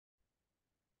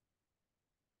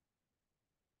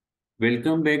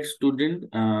Welcome back, student.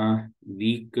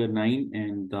 Week 9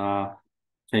 and the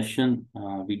session,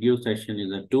 video session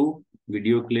is a 2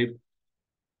 video clip.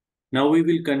 Now we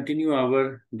will continue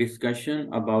our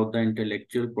discussion about the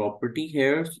intellectual property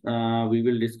here. We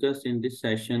will discuss in this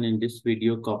session, in this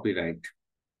video, copyright.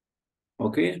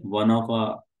 Okay, one of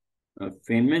a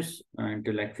famous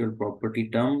intellectual property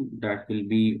term that will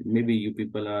be, maybe you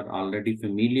people are already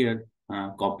familiar,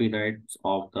 copyrights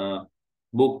of the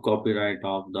book, copyright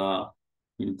of the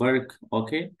work.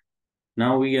 Okay.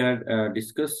 Now we are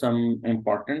discuss some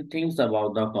important things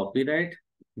about the copyright.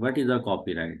 What is a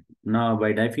copyright? Now,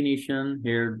 by definition,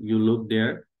 here you look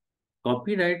there.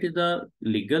 Copyright is a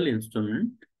legal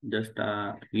instrument. Just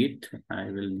it I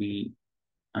will be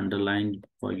underlined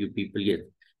for you people. Yes,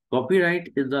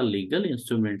 copyright is a legal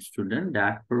instrument, student,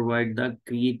 that provide the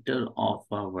creator of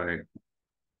a work.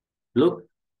 Look,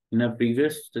 in a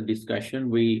previous discussion,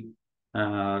 we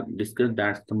discussed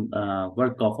that the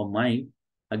work of a mind.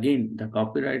 Again, the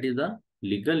copyright is a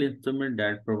legal instrument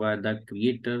that provides the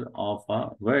creator of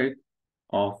a work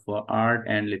of art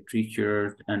and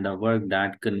literature and a work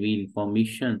that convey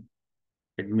information.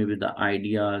 It may be the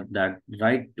idea that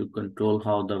right to control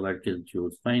how the work is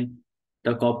used. Fine.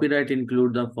 The copyright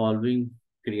include the following: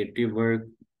 creative work.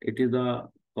 It is a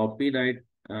copyright.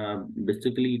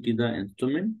 Basically, it is an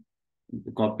instrument.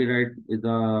 Copyright is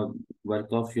the work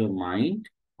of your mind.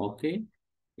 Okay,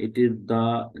 it is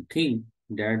the thing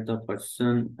that the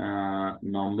person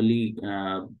normally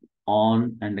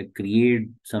on and create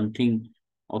something.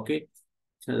 Okay,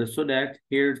 so that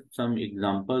here's some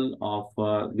example of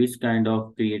which kind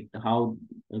of how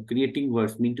creating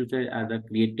works mean to say as a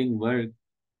creating work,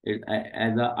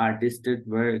 as a artistic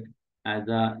work, as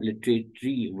a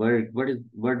literary work.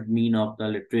 What mean of the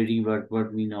literary work?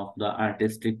 What mean of the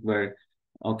artistic work?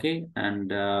 Okay,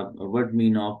 and what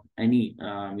mean of any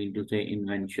mean to say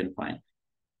invention? Fine.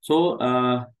 So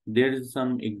there is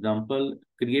some example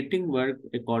creating work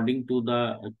according to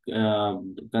the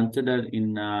considered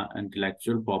in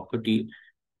intellectual property.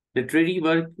 Literary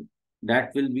work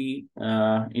that will be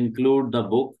include the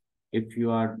book. If you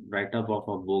are writer of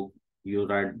a book, you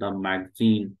write the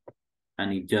magazine,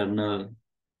 any journal,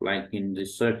 like in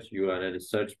research, you are a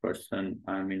research person.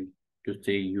 I mean to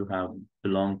say you have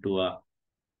belonged to a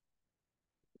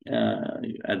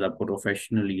as a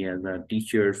professionally as a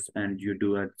teachers and you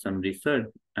do some research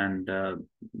and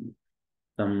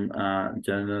some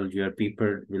journal your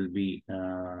paper will be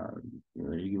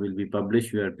you will be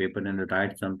publish your paper and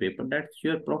write some paper, that's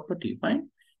your property. Fine.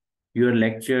 Your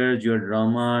lectures, your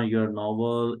drama, your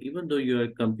novel, even though your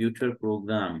computer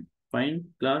program. Fine,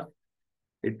 class.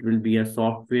 It will be a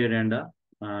software and a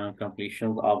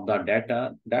completion of the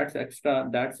data. That's extra.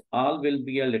 That's all will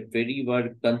be a literary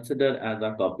work considered as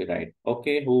a copyright.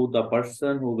 Okay, who the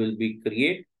person who will be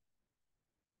create.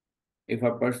 If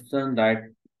a person write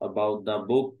about the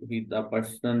book, he the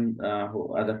person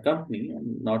who as a company,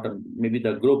 not a, maybe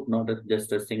the group, not a,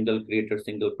 just a single creator,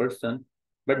 single person,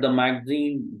 but the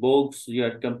magazine, books,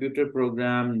 your computer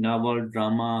program, novel,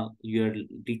 drama, your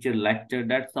teacher lecture,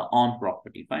 that's the on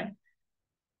property. Fine.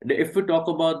 If we talk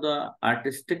about the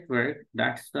artistic work,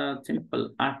 that's the simple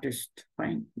artist.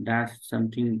 Fine. That's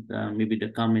something maybe to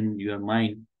come in your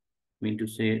mind. Mean to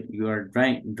say you are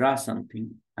draw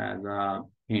something as a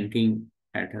painting,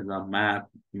 as a map,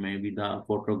 maybe the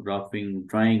photographing,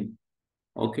 drawing.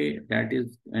 Okay, that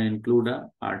is include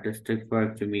a artistic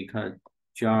work to make a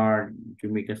chart, to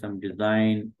make a some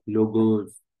design,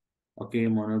 logos, okay,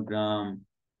 monogram,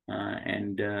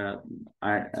 and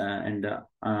art, and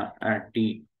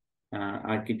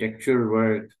architecture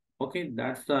work. Okay,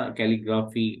 that's the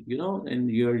calligraphy. You know, in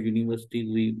your university,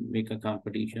 we make a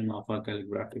competition of a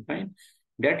calligraphy. Fine,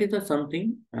 that is a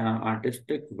something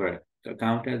artistic work.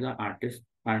 Count as a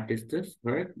artist's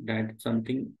work. That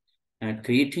something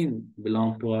creating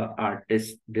belong to a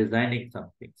artist designing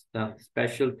something, some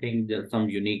special thing, some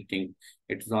unique thing.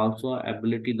 It's also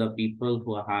ability the people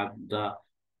who have the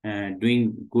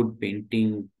doing good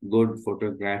painting, good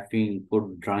photographing,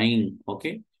 good drawing.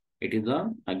 Okay, it is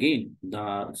a again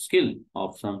the skill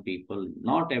of some people.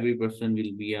 Not every person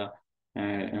will be a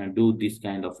do this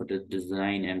kind of a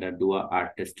design and do a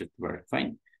artistic work.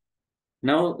 Fine.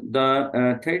 Now,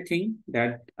 the third thing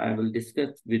that I will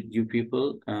discuss with you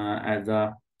people as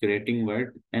a creating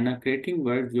word. And a creating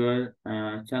word, your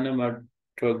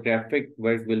cinematographic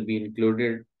work will be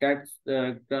included. That's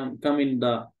come in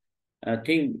the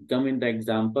thing, come in the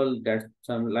example that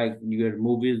some like your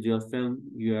movies, your film,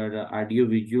 your audio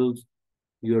visuals,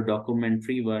 your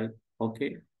documentary work.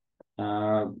 Okay.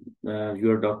 Uh,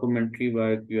 your documentary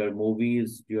work, your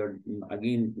movies, your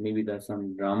again maybe there's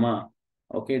some drama.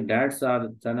 Okay, that's our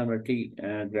cinematic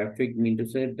graphic, mean to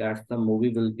say that's the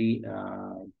movie will be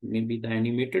maybe the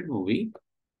animated movie.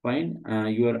 Fine.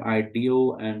 Your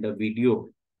audio and the video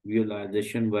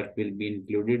visualization work will be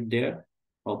included there.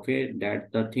 Okay,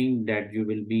 that's the thing that you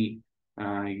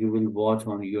will watch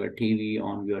on your TV,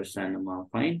 on your cinema.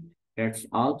 Fine. That's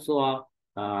also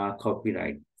a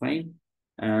copyright. Fine.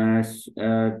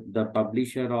 The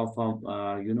publisher of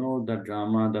the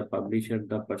drama, the publisher,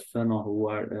 the person who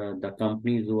are the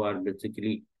companies who are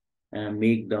basically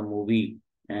make the movie,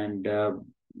 and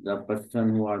the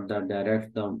person who are the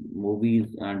direct the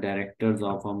movies, directors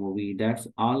of a movie, that's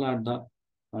all are the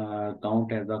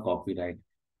count as the copyright.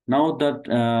 Now that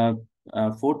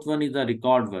fourth one is the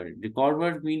record word. Record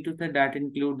word mean to say that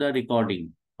include the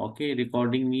recording. Okay,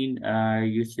 recording mean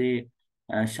you say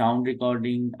sound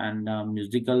recording and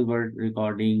musical word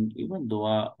recording, even though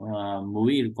a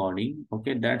movie recording.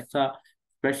 Okay, that's a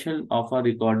special of a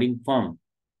recording firm.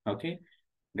 Okay,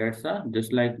 that's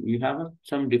just like you have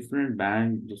some different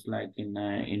band, just like in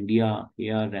India,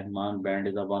 here Rahman band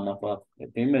is a one of a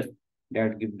famous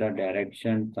that give the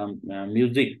direction, some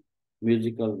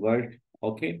musical work.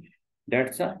 Okay,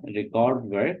 that's a record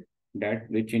work that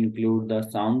which include the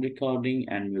sound recording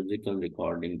and musical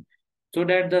recording. So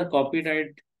that the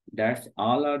copyright, that's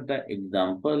all are the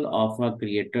example of a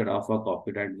creator of a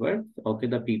copyright work. Okay,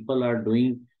 the people are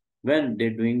doing when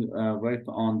they're doing work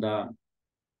on the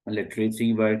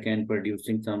literacy work and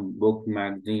producing some book,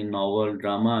 magazine, novel,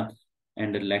 drama,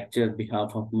 and a lecture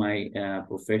behalf of my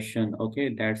profession.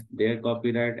 Okay, that's their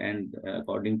copyright. And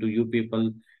according to you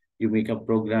people, you make a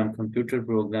program, computer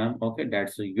program. Okay,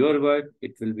 that's your work.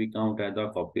 It will be counted as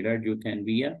a copyright. You can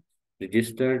be a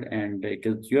registered, and it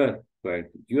is your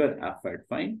work, your effort.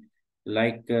 Fine.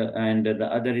 Like and the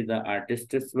other is the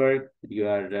artist's work.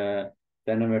 Your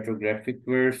cinematographic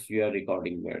works, your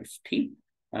recording works.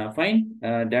 Fine.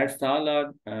 That's all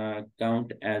are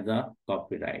count as a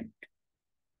copyright.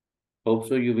 Hope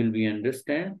so you will be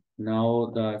understand.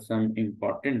 Now the some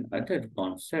important other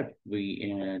concept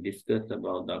we discuss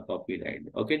about the copyright.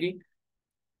 Okay, ji?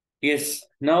 Yes.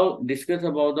 Now discuss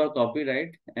about the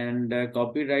copyright and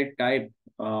copyright type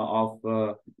of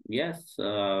yes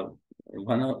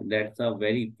one of that's a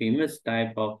very famous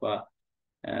type of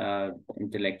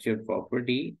intellectual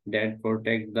property that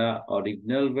protect the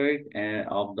original work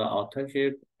of the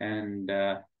authorship, and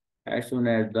as soon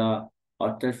as the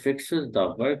author fixes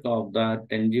the work of the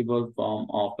tangible form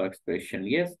of expression.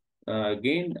 Yes,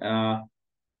 again,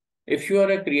 if you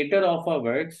are a creator of a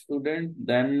work, student,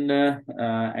 then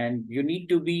and you need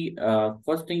to be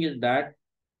first thing is that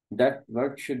that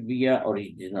work should be a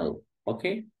original.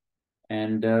 Okay,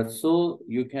 and so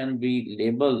you can be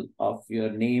label of your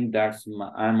name that's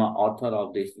I'm a author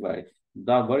of this work.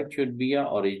 The work should be a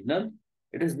original.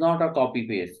 It is not a copy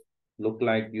paste. Look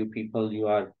like you people you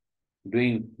are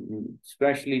doing,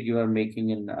 especially you are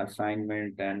making an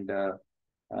assignment and uh,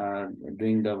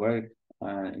 doing the work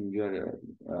in your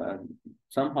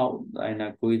somehow in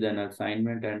a quiz and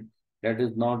assignment, and that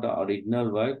is not the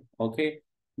original work. Okay,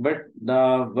 but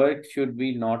the work should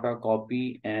be not a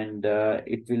copy, and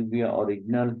it will be a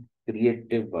original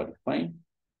creative work. Fine.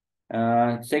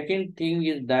 Second thing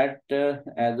is that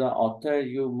as an author,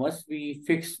 you must be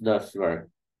fix this work.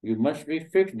 You must be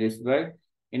fix this work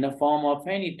in a form of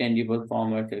any tangible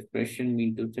form of expression,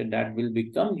 mean to say that will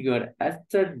become your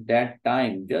asset that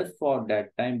time, just for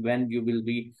that time when you will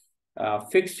be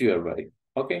fix your work.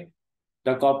 Okay.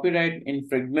 The copyright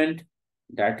infringement,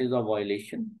 that is a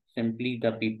violation. Simply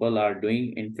the people are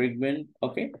doing infringement.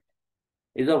 Okay,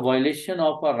 is a violation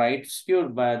of a right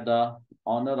secured by the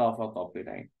owner of a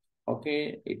copyright.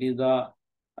 Okay, it is a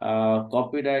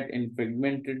copyright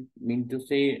infringement, mean to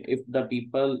say if the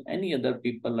people, any other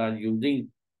people are using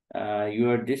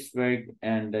your this work,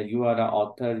 and you are a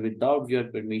author without your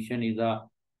permission, is a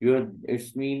your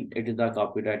it's mean it is a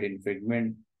copyright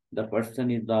infringement. The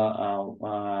person is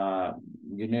the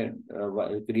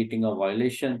creating a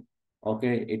violation.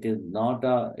 Okay, it is not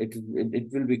a, it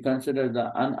will be considered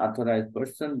the unauthorized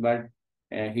person, but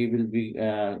he will be,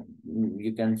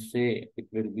 you can say it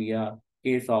will be a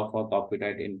case of a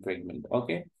copyright infringement.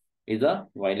 Okay, is a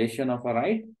violation of a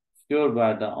right secured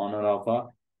by the owner of a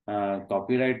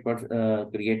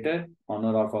creator,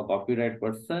 owner of a copyright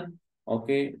person.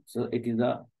 Okay, so it is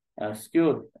a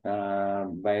secured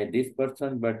by this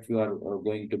person, but you are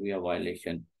going to be a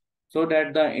violation. So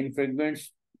that the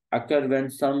infringements occur when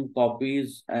some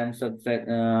copies and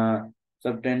substantial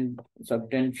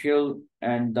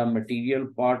and the material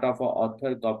part of a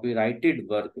author copyrighted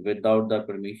work without the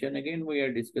permission. Again, we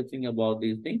are discussing about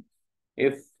these things.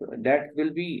 If that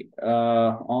will be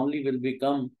only will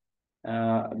become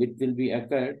which will be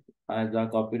occurred as a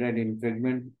copyright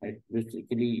infringement.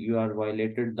 Basically, you are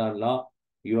violated the law.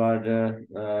 You are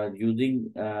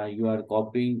you are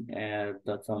copying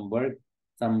some work,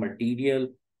 some material.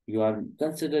 You are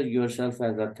consider yourself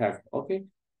as a theft. Okay.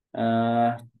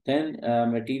 Uh, then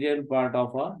material part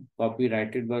of a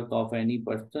copyrighted work of any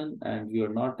person, and you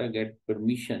are not get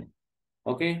permission.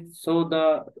 Okay. So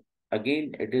the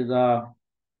again it is a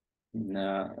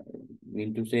uh,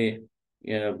 mean to say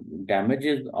uh,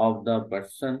 damages of the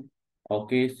person,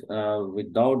 okay,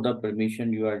 without the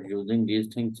permission you are using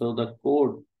these things. So the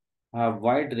court have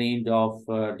wide range of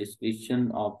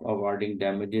discretion of awarding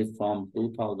damages from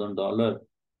 $2,000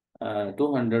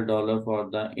 $200 for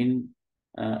the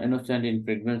innocent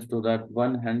infringements to that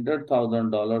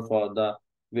 $100,000 for the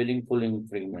willful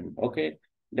infringement. Okay,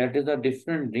 that is a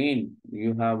different range.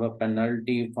 You have a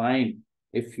penalty fine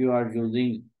if you are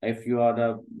using, if you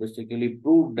are basically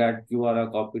prove that you are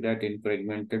a copyright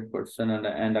infringemented person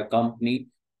and a company.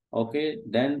 Okay,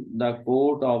 then the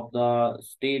court of the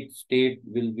state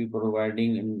will be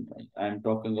providing. In, I'm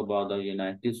talking about the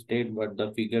United States, but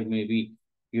the figure may be,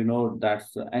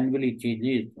 that's annually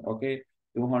changes. Okay,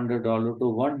 $200 to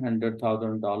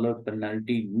 $100,000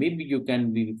 penalty. Maybe you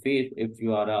can be faced if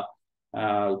you are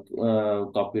a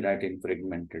copyright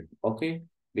infringemented. Okay,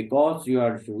 because you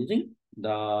are using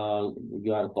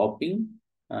you are copying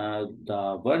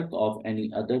the work of any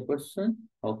other person.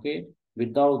 Okay,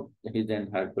 without his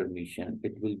and her permission,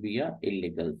 it will be a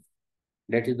illegal.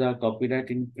 That is the copyright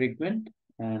infringement.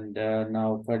 And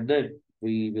now further,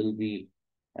 we will be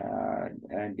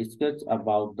discuss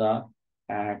about the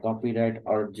copyright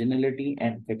originality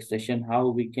and fixation, how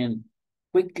we can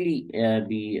quickly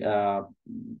be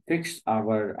fix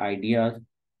our ideas,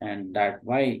 and that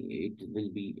why it will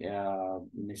be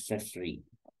necessary.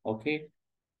 Okay.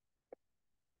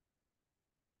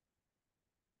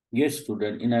 Yes,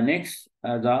 student. In the next,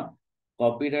 the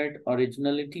copyright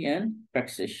originality and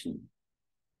taxation.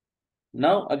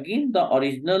 Now, again, the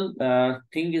original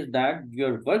thing is that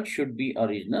your work should be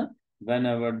original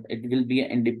whenever it will be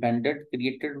an independent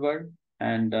created work,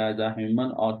 and the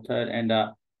human author and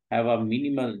have a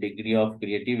minimal degree of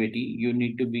creativity. You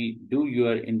need to be do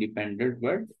your independent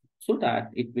work so that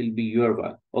it will be your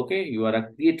work. Okay, you are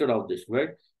a creator of this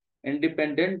work.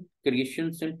 Independent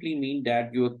creation simply mean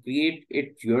that you create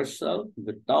it yourself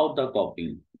without the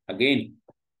copying. Again,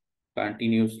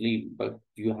 continuously, but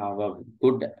you have a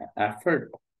good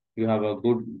effort, you have a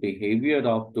good behavior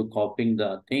of to copying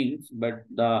the things, but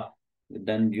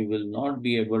then you will not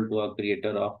be able to a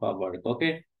creator of a work.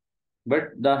 Okay, but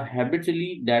the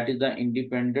habitually that is the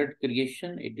independent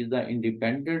creation, it is the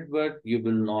independent work, you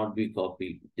will not be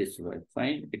copy this work.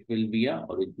 Fine, it will be a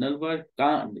original work,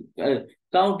 count as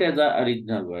a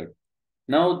original work.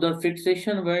 Now the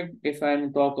fixation work, if I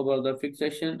talk about the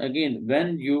fixation, again,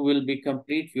 when you will be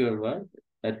complete your work,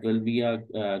 that will be a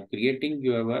creating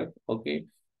your work. Okay.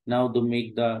 Now to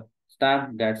make the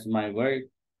stamp, that's my work.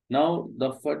 Now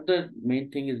the further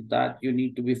main thing is that you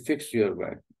need to be fixed your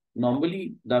work.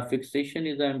 Normally the fixation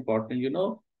is important,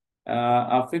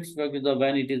 a fixed work is the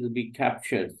when it is be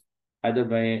captured either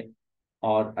by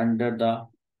or under the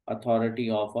authority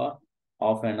of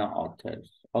an author.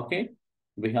 Okay,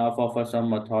 behalf of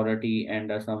some authority and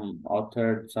some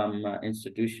author, some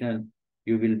institution,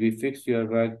 you will be fixed your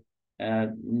work.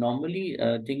 Normally,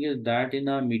 thing is that in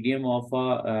a medium of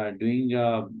doing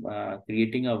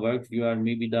creating a work, you are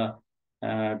maybe the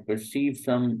perceive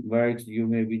some works, you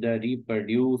may be the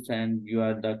reproduce, and you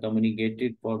are the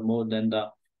communicated for more than the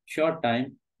short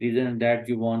time reason that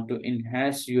you want to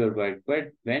enhance your work. But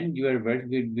when your work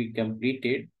will be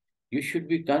completed, you should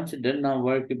be considered now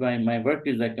work by my work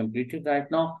is completed right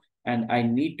now and I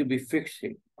need to be fixed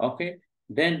it. Okay.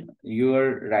 Then you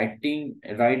are write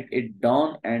it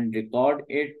down and record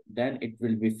it, then it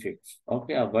will be fixed.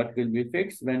 Okay. A work will be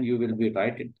fixed when you will be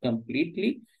write it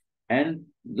completely, and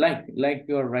like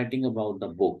you are writing about the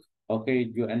book. Okay.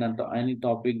 You and any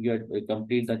topic you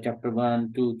complete the chapter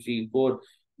 1, 2, 3, 4.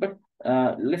 But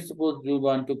let's suppose you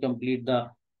want to complete the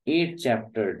eighth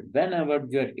chapter. Whenever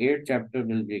your eighth chapter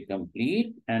will be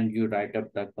complete and you write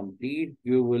up the complete,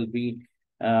 you will be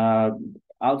uh,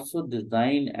 also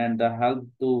design and the help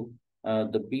to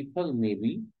the people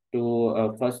maybe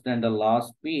to first and the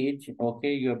last page.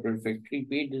 Okay, your prefatory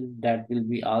page that will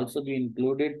be also be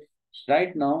included.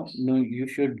 Right now, no, you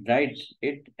should write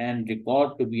it and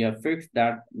record to be a fix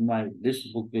that my this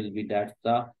book will be that's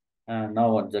the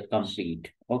now at the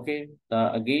complete. Okay,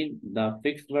 the again the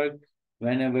fixed work,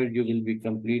 whenever you will be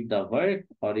complete the work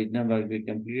or it never be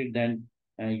completed, then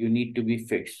you need to be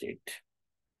fixed it.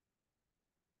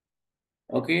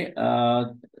 Okay.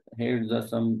 here's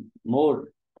some more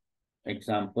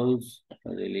examples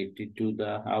related to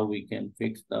the how we can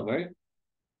fix the work.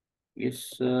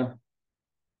 Yes,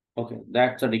 okay,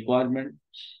 that's a requirement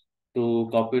to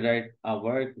copyright a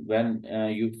work. When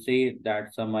you say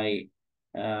that's my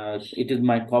it is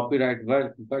my copyright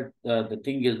work, but the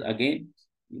thing is again,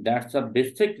 that's a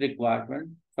basic requirement.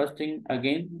 First thing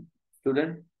again,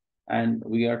 student, and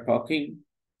we are talking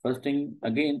first thing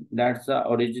again, that's the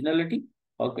originality.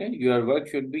 Okay, your work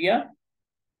should be a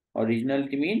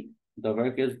originality mean the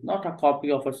work is not a copy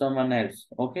of someone else.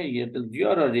 Okay, it is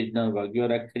your original work. You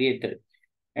are a creator.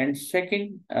 And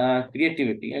second,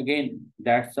 creativity. Again,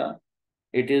 that's a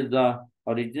it is the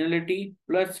originality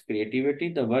plus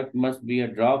creativity. The work must be a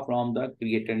draw from the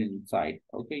creator inside.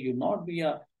 Okay, you not be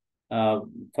a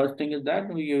first thing is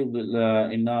that you will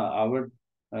in our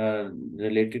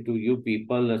related to you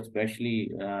people, especially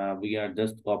we are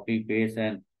just copy paste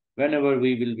and whenever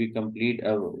we will be complete,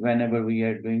 whenever we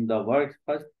are doing the work,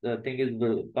 first the thing is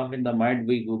will come in the mind.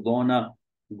 We go on a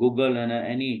Google and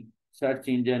any search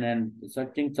engine and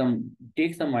searching some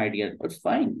take some ideas. It's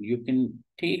fine. You can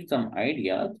take some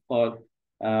ideas for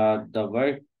the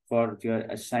work for your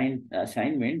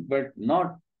assignment, but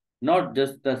not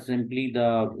just the simply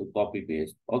the copy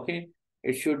paste. Okay,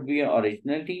 it should be a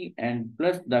originality and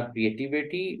plus the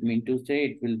creativity. Mean to say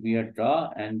it will be a draw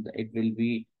and it will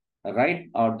be right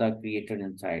or the creator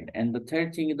inside. And the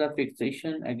third thing is the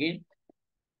fixation again.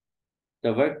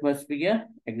 The work must be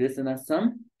exist in a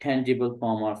some tangible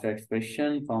form of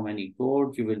expression from any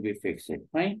code. You will be fixed it,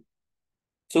 fine.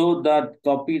 So the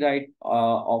copyright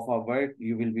of a work,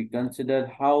 you will be considered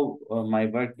how my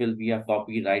work will be a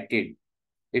copyrighted.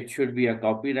 It should be a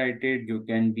copyrighted. You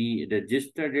can be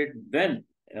registered it when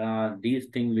these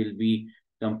things will be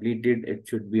completed. It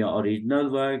should be a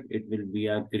original work. It will be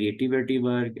a creativity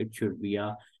work. It should be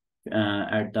a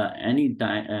at the any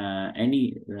time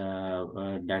any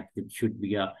that it should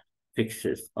be a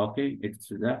fixes. Okay, it's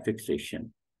the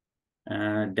fixation.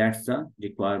 That's the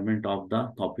requirement of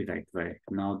the copyright work.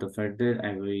 Now the further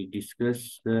I will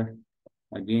discuss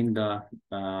again the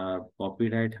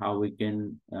copyright, how we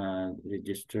can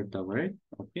register the work.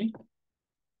 Okay.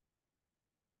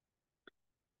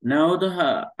 Now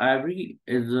the every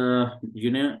is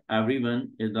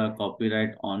everyone is a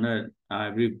copyright owner.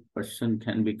 Every person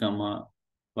can become a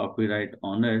copyright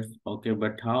owner. Okay,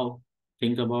 but how?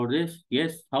 Think about this.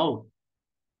 Yes, how?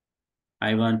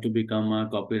 I want to become a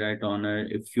copyright owner.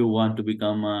 If you want to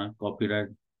become a copyright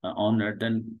owner,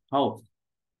 then how?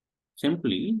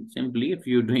 Simply, if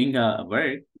you're doing a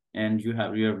work and you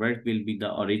have your work will be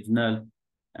the original,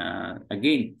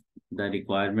 again, the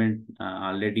requirement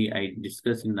already I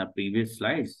discussed in the previous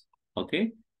slides.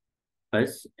 Okay.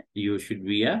 First, you should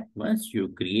be once you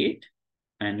create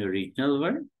an original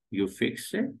work, you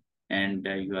fix it, and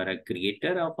you are a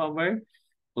creator of a work,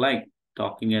 like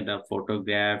talking at a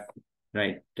photograph,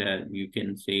 right? You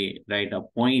can say write a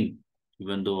poem,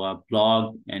 even though a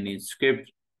blog, any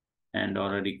script, and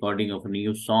or a recording of a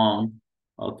new song.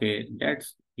 Okay,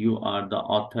 that's you are the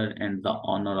author and the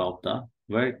owner of the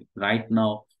work. Right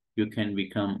now, you can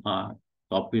become a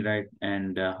copyright.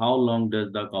 And how long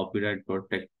does the copyright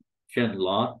protection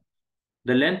last?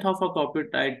 The length of a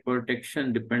copyright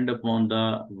protection depend upon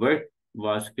the work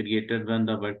was created, when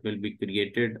the work will be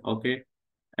created. Okay,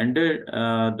 under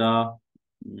the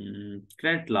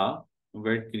current law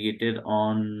were created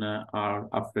on or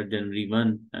after January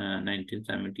 1,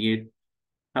 1978,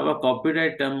 have a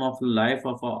copyright term of life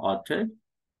of a author.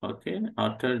 Okay,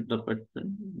 author the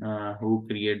person who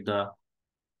create the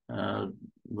uh,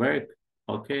 work.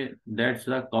 Okay, that's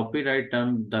the copyright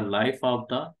term, the life of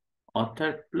the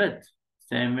author plus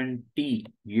 70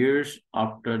 years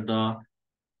after the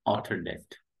author death.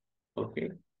 Okay,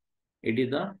 it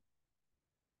is a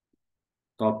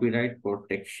copyright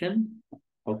protection.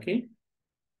 Okay,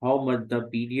 how much the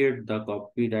period the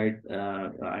copyright,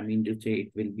 I mean to say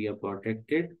it will be a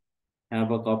protected,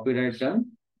 have a copyright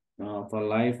term for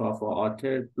life of a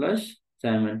author plus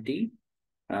 70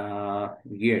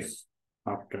 years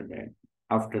after that,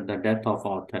 after the death of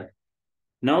author.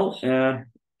 Now,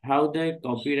 how the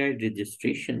copyright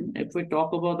registration, if we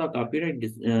talk about the copyright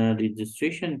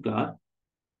registration class,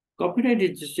 copyright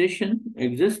registration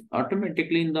exists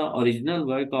automatically in the original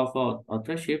work of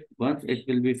authorship once it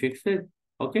will be fixed.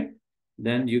 Okay,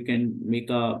 then you can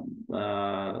make a,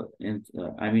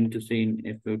 I mean to say,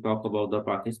 if we talk about the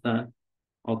Pakistan,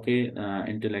 okay,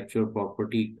 intellectual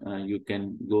property, you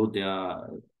can go there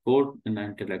court in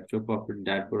intellectual property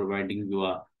that providing you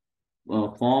a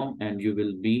form and you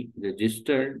will be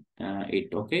registered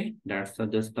it. Okay, that's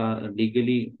just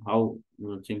legally how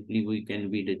simply we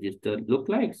can be registered. Look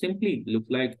like simply look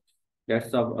like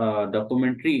That's a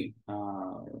documentary.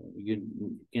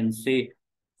 You can say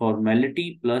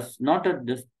formality plus not a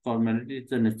just formality,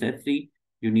 it's a necessity.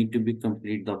 You need to be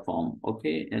complete the form.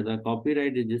 Okay, as a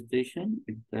copyright registration,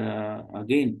 it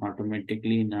again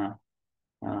automatically in a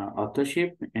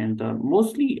authorship and the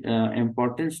mostly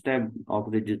important step of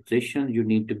registration, you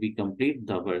need to be complete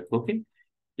the work. Okay,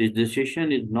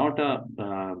 registration is not a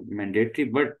mandatory,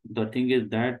 but the thing is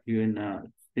that you in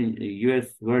US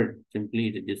word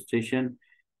simply registration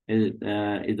is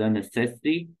a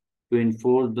necessity to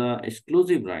enforce the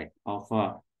exclusive right of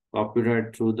a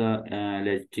copyright through the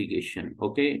litigation.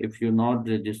 Okay, if you not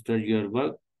register your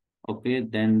work, okay,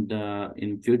 then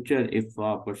in future, if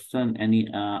a person, any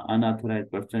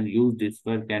unauthorized person use this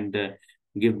work and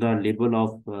give the label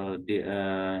of the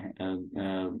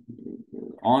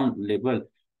on label,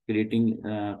 creating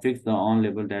fix the on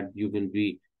label that you will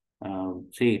be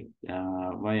say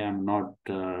why I'm not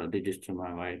register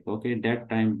my wife. Okay, that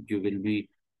time you will be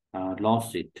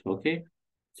lost it. Okay,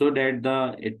 so that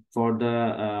the it for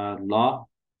the law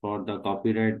for the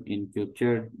copyright in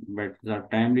future, but the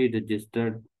timely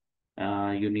registered,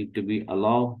 you need to be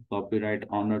allow copyright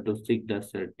owner to seek the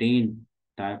certain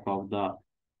type of the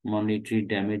monetary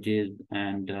damages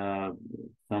and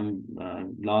some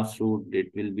lawsuit.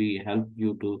 It will be help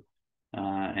you to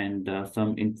and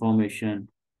some information,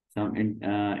 some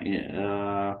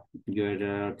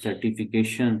your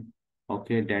certification.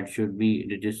 Okay, that should be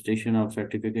registration of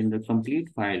certificate in the complete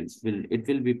files.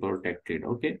 Will be protected.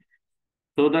 Okay,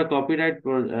 so the copyright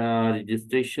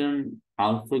registration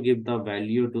also give the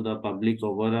value to the public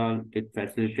overall. It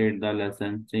facilitates the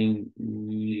licensing,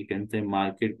 you can say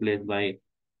marketplace by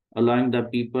allowing the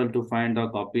people to find the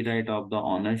copyright of the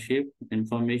ownership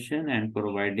information and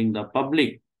providing the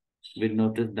public will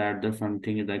notice that the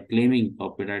something is like claiming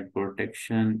copyright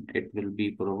protection. It will be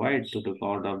provided to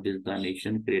record of this the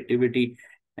nation creativity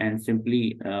and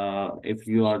simply if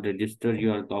you are registered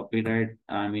your copyright,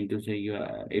 I mean to say you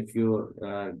are, if you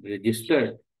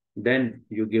registered, then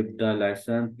you give the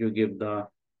license, you give the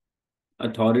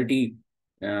authority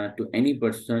to any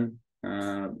person,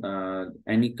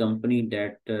 any company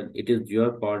that it is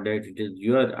your product, it is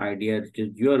your idea, it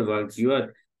is your work,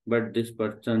 your, but this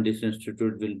person, this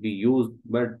institute will be used,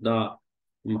 but the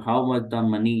how much the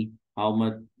money, how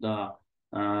much the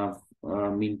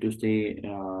mean to say,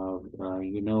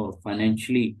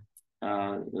 financially,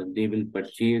 they will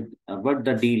purchase. What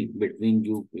the deal between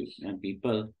you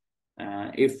people?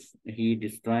 If he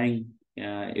destroying,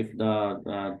 if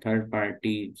the third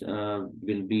party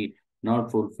will be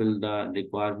not fulfill the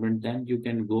requirement, then you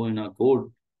can go in a court.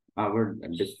 Our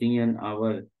decision,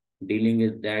 our dealing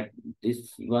is that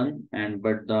this one, and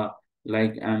but the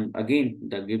like again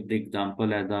the give the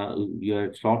example as a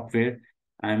your software.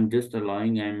 I'm just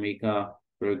allowing I make a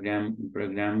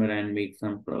programmer and make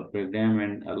some program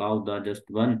and allow the just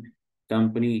one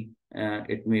company.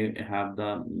 It may have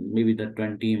the maybe the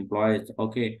 20 employees.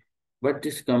 Okay, but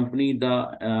this company,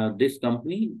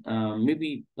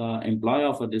 maybe the employee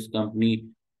of this company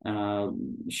uh,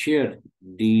 share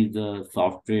these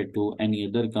software to any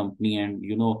other company, and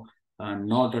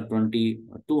not a 20,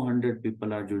 200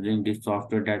 people are using this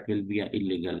software, that will be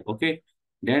illegal. Okay,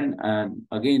 then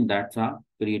again that's a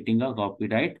creating a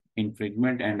copyright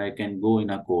infringement and I can go in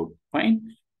a court.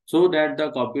 Fine. So that the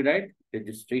copyright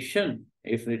registration,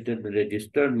 if it is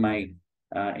registered my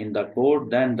in the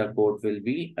court, then the court will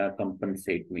be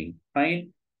compensate me.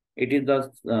 Fine. It is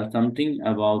the something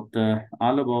about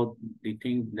all about the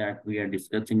things that we are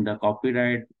discussing the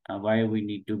copyright, why we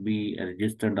need to be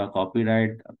registered the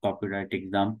copyright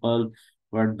example,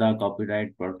 what the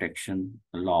copyright protection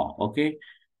law. Okay.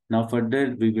 Now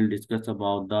further we will discuss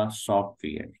about the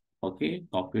software. Okay,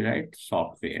 copyright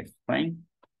software. Fine.